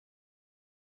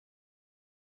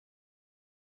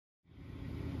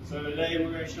So today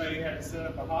we're going to show you how to set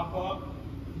up a hop-up.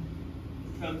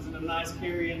 It comes in a nice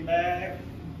carrying bag.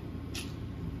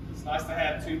 It's nice to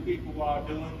have two people while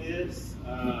doing this.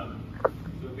 So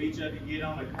if each of you get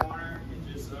on a corner,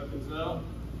 it just opens up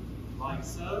like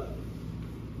so.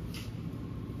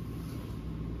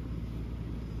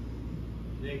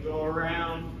 Then go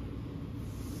around,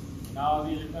 and all of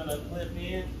these are going to clip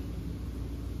in.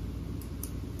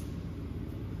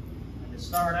 And to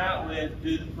start out with,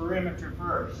 do the perimeter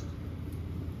first.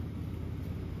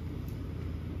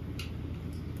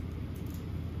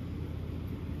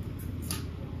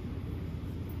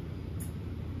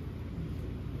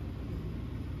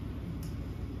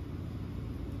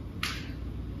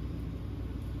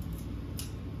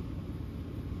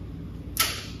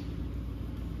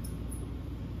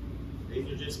 These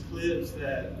are just clips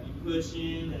that you push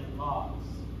in and locks.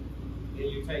 Then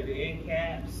you take the end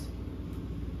caps,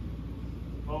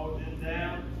 fold them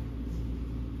down,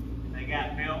 and they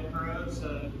got Velcro,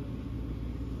 so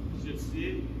it should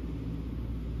sit.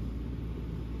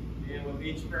 And with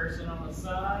each person on the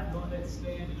side, go ahead and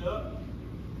stand it up.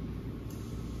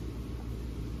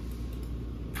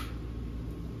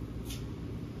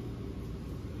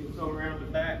 You come around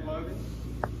the back loaded.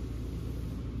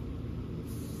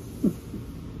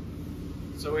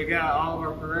 So we got all of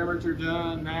our perimeter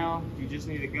done now. You just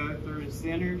need to go through the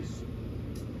centers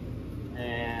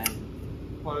and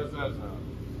close those up.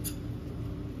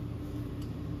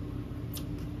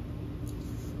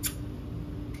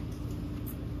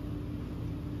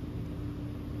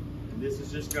 And this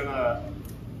is just gonna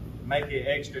make it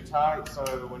extra tight, so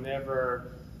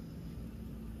whenever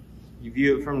you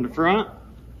view it from the front,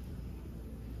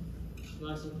 it's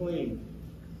nice and clean.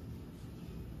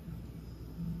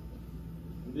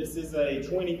 This is a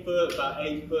 20 foot by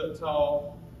 8 foot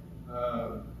tall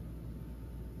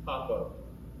pop-up.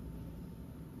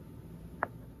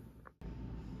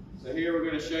 So here we're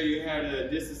going to show you how to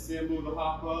disassemble the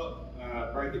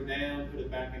hop-up, break it down, put it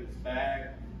back in its bag.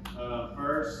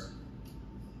 First,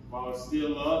 while it's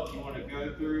still up, you want to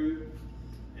go through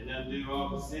and undo all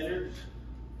the centers.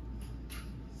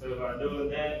 So by doing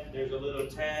that, there's a little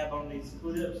tab on these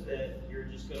clips that you're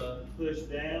just going to push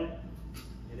down,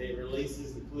 and it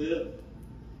releases the clip.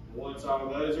 Once all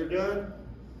those are done,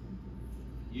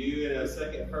 you and a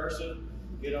second person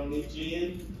get on each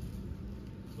end,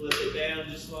 flip it down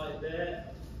just like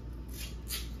that.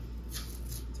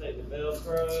 Take the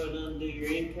Velcro and undo your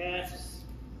end caps.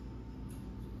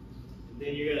 And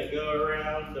then you're going to go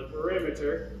around the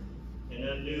perimeter and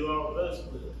undo all of those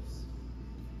clips.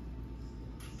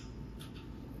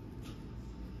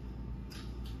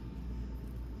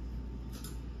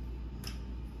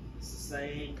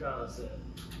 Same concept.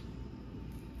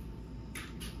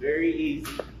 Very easy.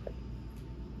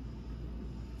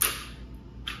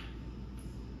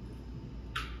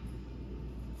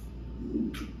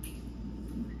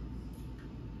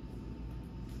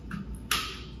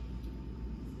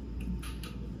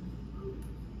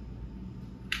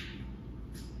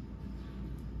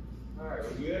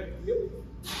 Alright, we good? Yep.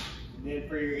 And then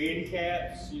for your end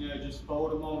caps, just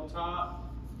fold them on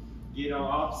top, get on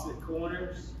opposite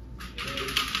corners. And then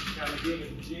kind of give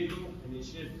it a jiggle, and it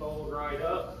should fold right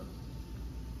up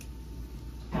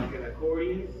like an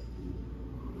accordion.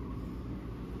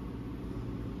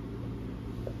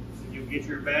 So you'll get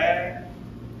your bag.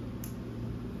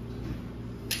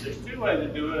 There's two ways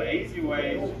to do it. An easy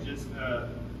way is to just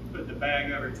put the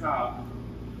bag over top,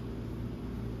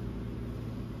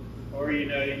 or you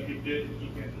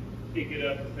can pick it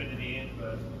up and put it in.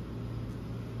 But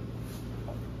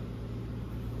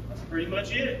that's pretty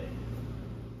much it.